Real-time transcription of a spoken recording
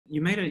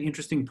you made an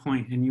interesting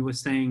point, and you were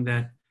saying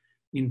that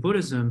in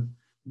Buddhism,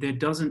 they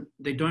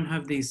don't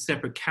have these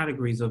separate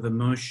categories of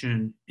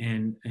emotion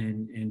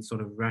and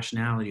sort of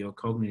rationality or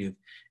cognitive.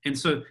 And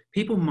so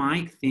people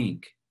might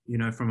think,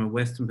 from a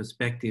Western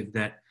perspective,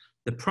 that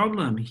the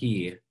problem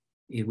here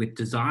with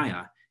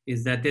desire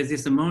is that there's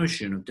this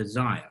emotion of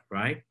desire,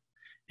 right?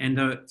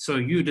 And so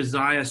you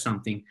desire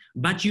something,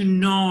 but you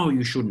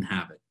shouldn't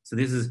have it. So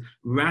this is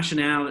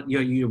rationality,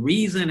 your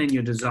reason and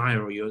your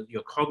desire, or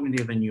your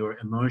cognitive and your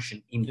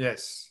emotion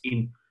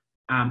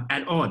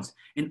at odds.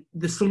 And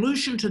the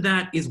solution to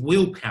that is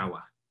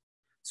willpower.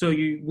 So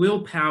you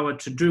willpower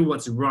to do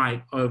what's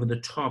right over the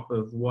top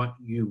of what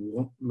you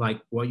want,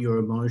 like what your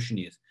emotion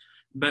is.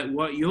 But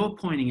what you're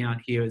pointing out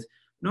here is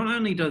not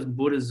only does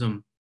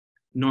Buddhism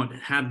not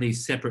have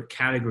these separate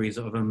categories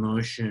of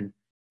emotion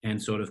and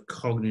sort of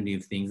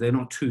cognitive things. They're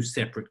not two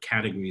separate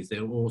categories.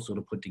 They're all sort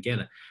of put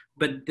together.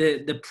 But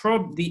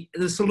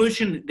the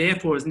solution,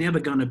 therefore, is never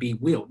going to be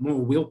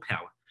more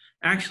willpower.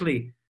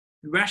 Actually,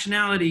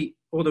 rationality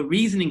or the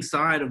reasoning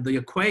side of the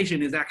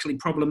equation is actually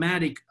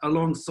problematic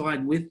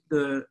alongside with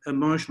the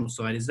emotional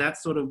side. Is that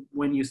sort of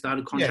when you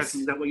started contrasting?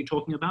 Yes. Is that what you're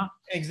talking about?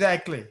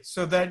 Exactly.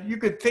 So that you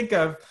could think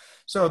of,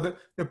 so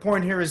the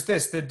point here is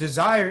this: the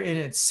desire in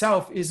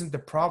itself isn't the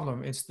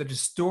problem. It's the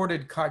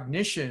distorted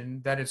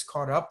cognition that it's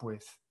caught up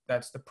with.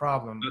 That's the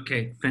problem.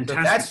 Okay, fantastic.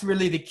 So that's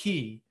really the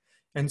key.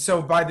 And so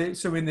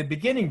in the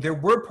beginning, there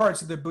were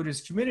parts of the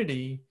Buddhist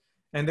community,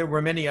 and there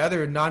were many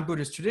other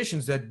non-Buddhist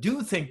traditions that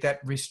do think that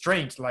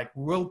restraint, like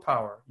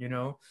willpower,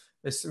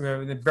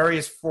 the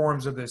various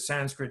forms of the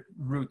Sanskrit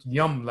root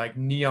yam, like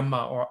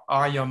niyama or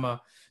ayama,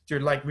 to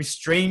like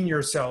restrain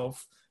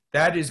yourself.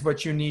 That is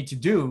what you need to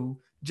do.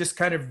 Just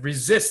kind of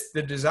resist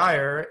the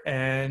desire,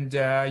 and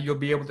you'll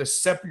be able to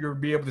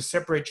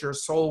separate your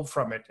soul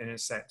from it in a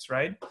sense,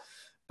 right?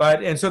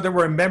 And so there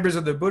were members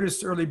of the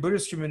early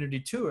Buddhist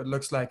community too. It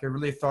looks like, I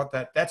really thought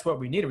that that's what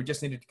we needed. We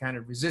just needed to kind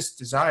of resist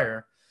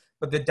desire.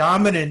 But the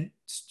dominant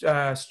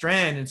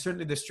strand, and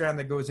certainly the strand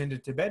that goes into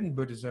Tibetan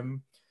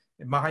Buddhism,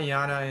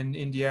 Mahayana in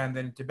India, and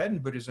then Tibetan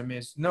Buddhism,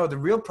 is no, the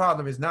real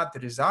problem is not the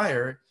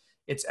desire.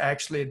 It's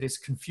actually this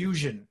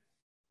confusion.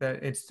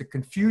 That it's the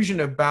confusion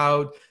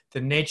about the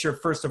nature,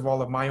 first of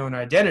all, of my own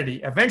identity.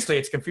 Eventually,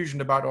 it's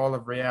confusion about all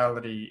of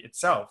reality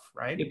itself,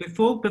 right? Yeah,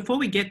 before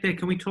we get there,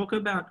 can we talk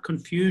about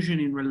confusion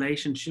in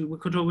relationship? We're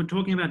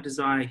talking about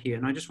desire here,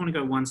 and I just want to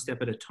go one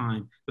step at a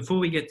time. Before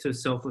we get to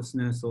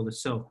selflessness or the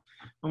self,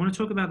 I want to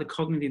talk about the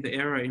cognitive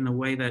error in a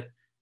way that,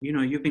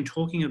 you've been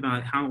talking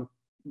about how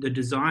the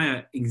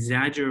desire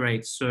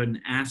exaggerates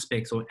certain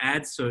aspects or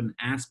adds certain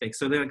aspects.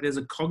 So there's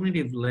a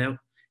cognitive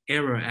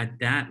error at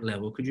that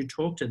level. Could you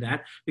talk to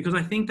that? Because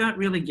I think that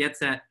really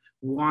gets at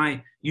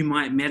why you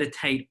might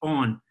meditate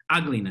on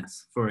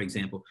ugliness, for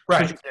example.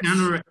 Right.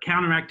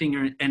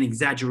 Counteracting an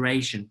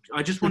exaggeration.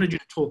 I just wanted you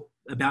to talk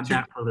about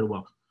that for a little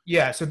while.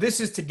 Yeah, so this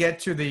is to get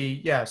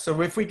to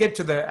so if we get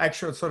to the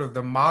actual sort of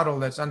the model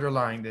that's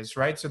underlying this,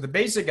 right? So the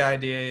basic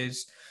idea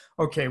is,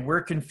 okay,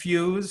 we're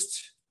confused,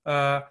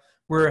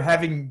 we're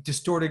having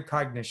distorted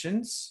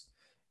cognitions,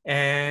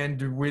 and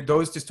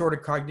those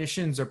distorted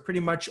cognitions are pretty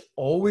much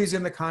always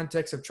in the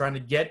context of trying to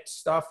get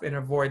stuff and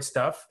avoid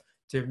stuff,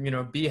 to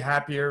be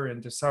happier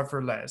and to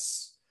suffer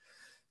less.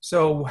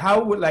 So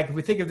if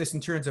we think of this in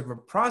terms of a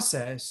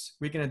process,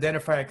 we can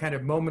identify a kind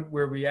of moment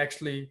where we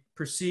actually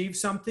perceive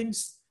something.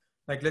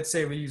 Like, let's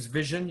say we use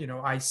vision,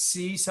 I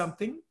see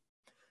something.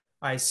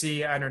 I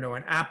see,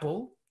 an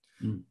apple,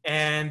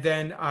 and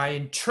then I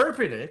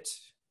interpret it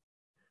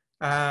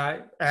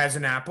as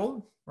an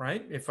apple,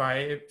 right?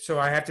 So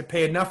I have to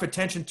pay enough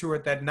attention to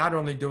it that not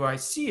only do I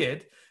see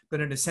it,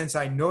 but in a sense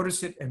I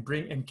notice it and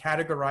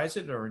categorize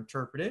it or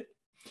interpret it.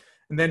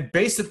 And then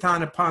based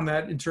upon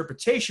that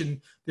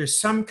interpretation, there's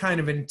some kind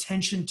of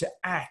intention to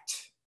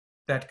act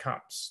that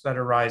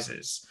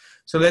arises.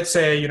 So let's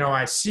say,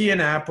 I see an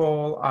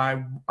apple.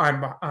 I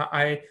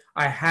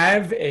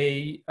have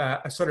a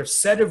sort of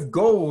set of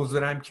goals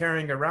that I'm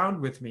carrying around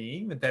with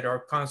me that are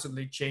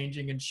constantly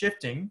changing and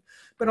shifting.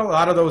 But a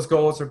lot of those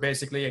goals are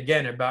basically,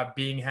 again, about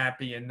being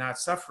happy and not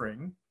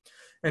suffering.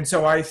 And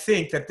so I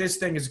think that this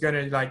thing is going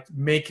to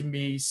make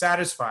me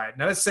satisfied.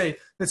 Now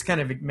let's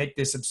kind of make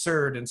this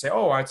absurd and say,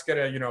 oh,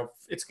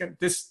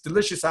 this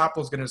delicious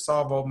apple is going to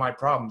solve all my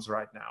problems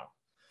right now.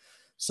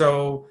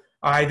 So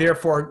I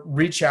therefore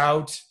reach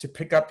out to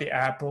pick up the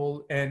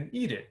apple and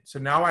eat it. So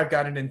now I've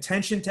got an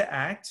intention to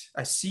act.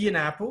 I see an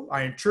apple.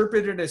 I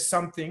interpret it as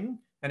something,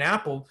 an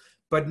apple,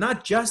 but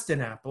not just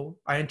an apple.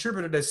 I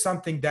interpret it as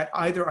something that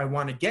either I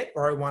want to get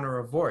or I want to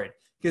avoid.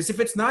 Because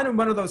if it's not in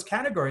one of those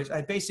categories,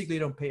 I basically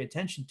don't pay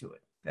attention to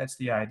it. That's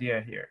the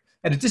idea here.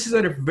 And this is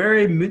at a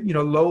very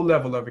low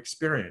level of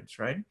experience,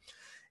 right?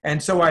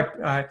 And so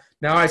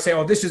now I say,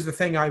 oh, this is the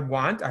thing I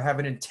want. I have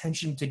an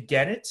intention to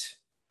get it.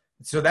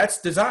 So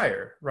that's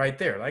desire right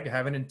there. Like, I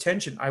have an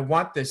intention. I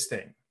want this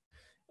thing.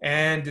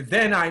 And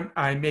then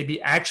I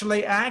maybe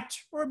actually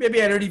act, or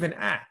maybe I don't even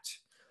act.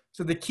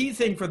 So the key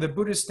thing for the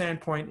Buddhist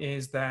standpoint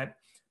is that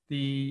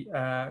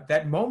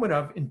that moment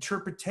of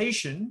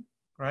interpretation,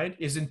 right,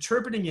 is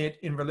interpreting it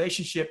in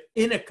relationship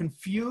in a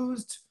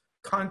confused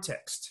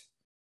context,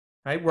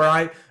 right?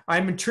 Where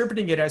I'm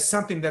interpreting it as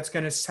something that's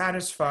going to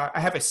satisfy. I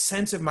have a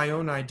sense of my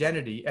own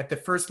identity at the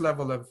first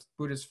level of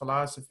Buddhist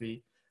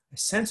philosophy, a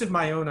sense of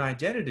my own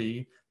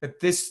identity that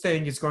this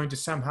thing is going to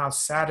somehow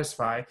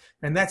satisfy.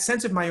 And that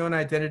sense of my own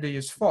identity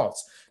is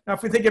false. Now,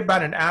 if we think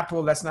about an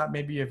apple, that's not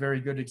maybe a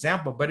very good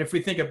example. But if we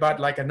think about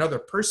like another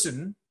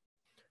person,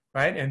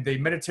 right? And the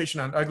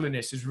meditation on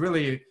ugliness is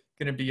really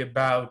going to be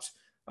about,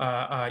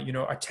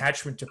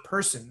 attachment to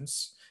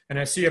persons. And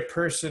I see a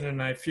person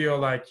and I feel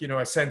like,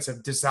 a sense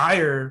of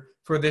desire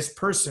for this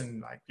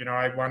person. Like,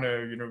 I want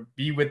to,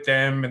 be with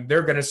them and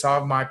they're going to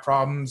solve my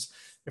problems.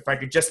 If I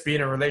could just be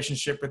in a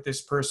relationship with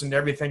this person,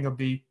 everything will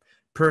be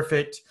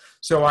perfect.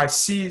 So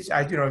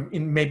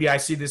maybe I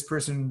see this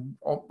person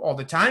all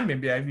the time.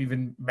 Maybe I'm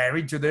even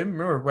married to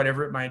them or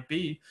whatever it might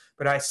be.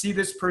 But I see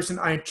this person,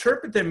 I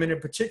interpret them in a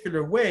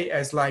particular way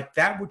as like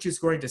that which is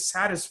going to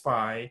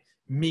satisfy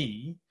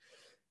me.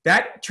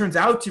 That turns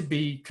out to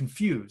be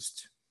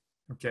confused,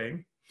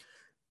 okay?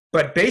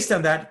 But based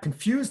on that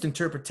confused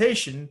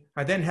interpretation,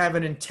 I then have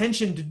an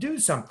intention to do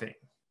something,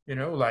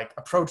 like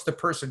approach the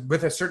person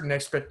with a certain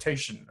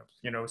expectation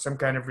of, some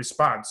kind of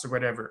response or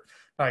whatever,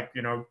 like,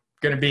 going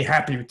to be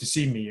happy to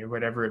see me or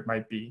whatever it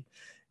might be.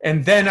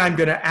 And then I'm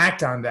going to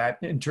act on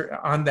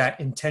that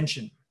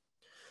intention.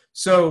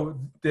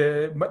 So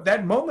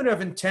that moment of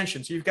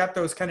intention, so you've got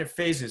those kind of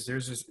phases.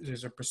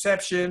 There's a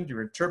perception, you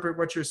interpret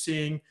what you're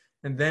seeing,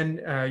 and then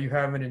you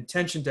have an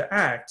intention to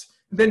act.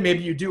 And then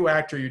maybe you do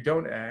act or you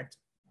don't act.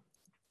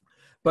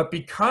 But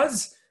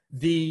because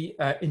the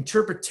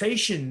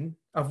interpretation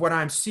of what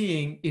I'm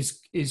seeing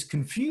is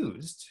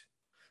confused,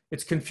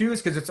 it's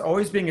confused because it's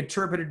always being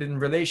interpreted in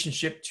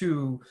relationship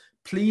to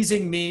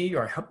pleasing me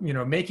or,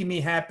 making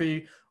me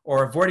happy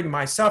or avoiding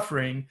my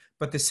suffering.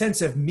 But the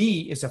sense of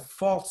me is a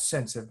false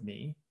sense of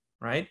me,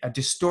 right? A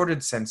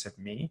distorted sense of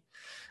me.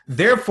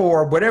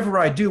 Therefore, whatever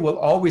I do will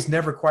always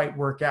never quite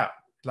work out.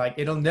 Like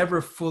it'll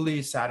never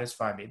fully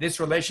satisfy me.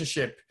 This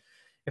relationship,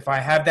 if I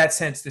have that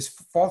sense, this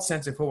false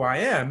sense of who I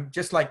am,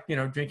 just like,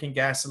 drinking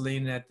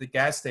gasoline at the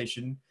gas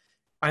station,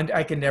 and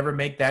I can never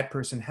make that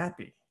person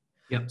happy.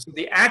 Yep. So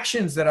the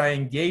actions that I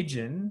engage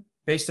in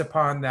based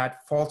upon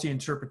that faulty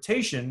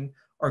interpretation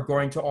are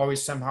going to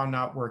always somehow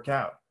not work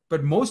out.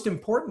 But most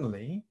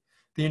importantly,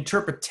 the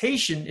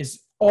interpretation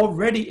is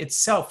already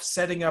itself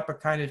setting up a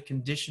kind of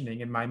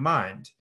conditioning in my mind